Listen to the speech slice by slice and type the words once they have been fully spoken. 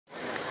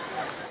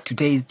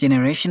Today's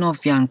generation of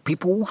young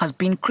people has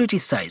been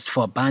criticized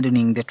for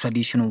abandoning the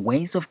traditional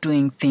ways of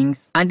doing things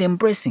and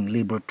embracing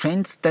liberal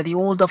trends that the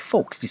older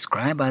folks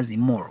describe as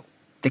immoral.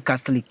 The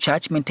Catholic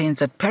Church maintains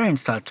that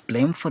parents are to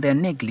blame for their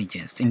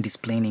negligence in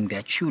disciplining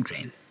their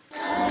children.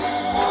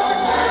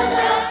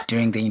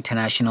 During the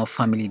International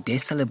Family Day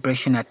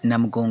celebration at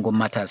Namugongo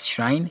Martyrs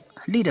Shrine,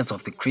 leaders of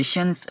the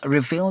Christians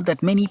revealed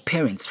that many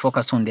parents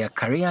focus on their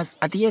careers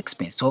at the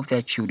expense of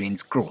their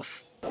children's growth.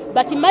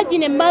 But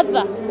imagine a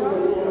mother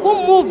who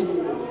moves.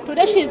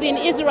 Today she's in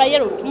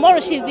Israel,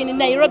 tomorrow she's in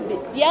Nairobi,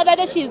 the other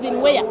day she's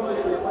in where?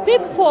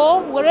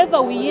 People,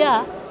 wherever we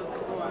are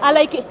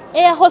like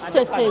air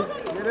hostesses.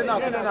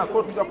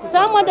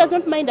 Someone does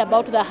not mind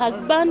about the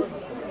husband,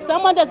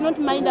 someone does not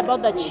mind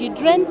about the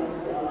children.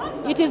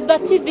 It is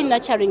that even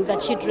nurturing the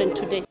children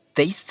today.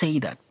 They say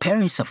that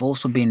parents have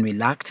also been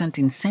reluctant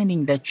in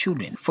sending their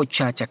children for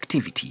church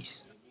activities.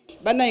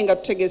 Banayenga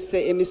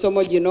tutegese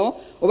emisomo gino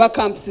oba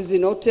campuses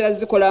zino tera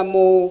zikola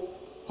mu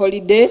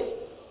holiday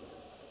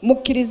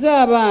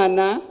mukkiriza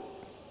abaana.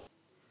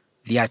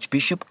 The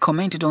Archbishop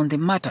commented on the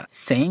matter,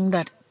 saying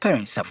that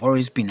parents have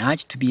always been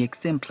urged to be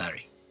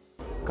exemplary.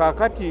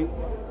 Kakati,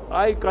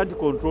 I can't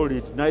control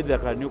it, neither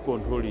can you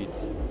control it,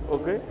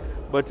 okay?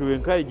 But we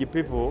encourage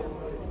people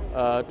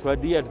to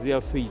adhere to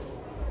their faith.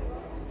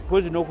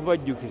 Because no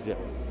kubajukiza.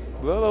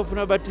 Baba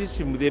bafuna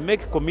baptism, they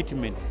make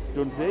commitment,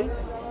 don't they?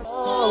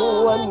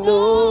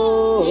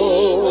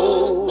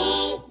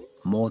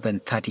 More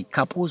than 30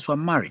 couples were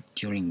married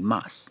during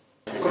Mass.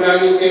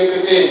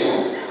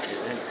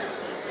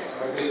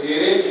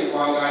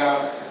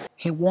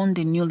 He warned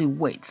the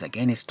newlyweds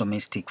against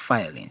domestic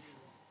violence.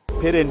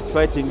 Parents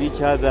fighting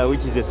each other, which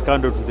is a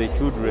scandal to the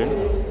children.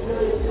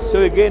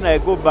 So again, I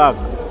go back.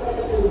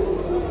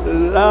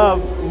 Love,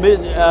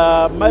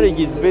 marriage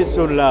is based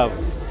on love,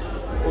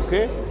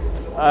 okay?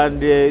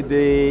 And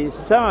the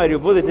summary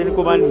of all the 10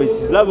 Commandments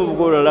is love of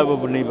God and love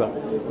of neighbor.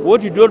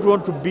 What you don't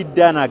want to be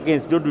done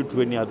against, don't do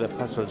to any other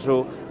person.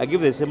 So I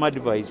give the same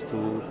advice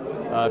to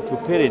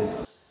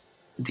parents.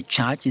 The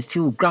Church is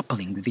still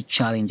grappling with the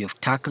challenge of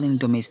tackling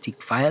domestic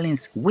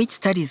violence, which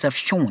studies have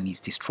shown is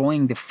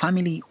destroying the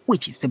family,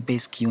 which is the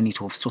basic unit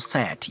of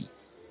society.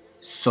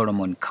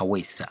 Solomon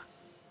Kawesa,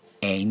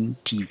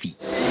 NTV.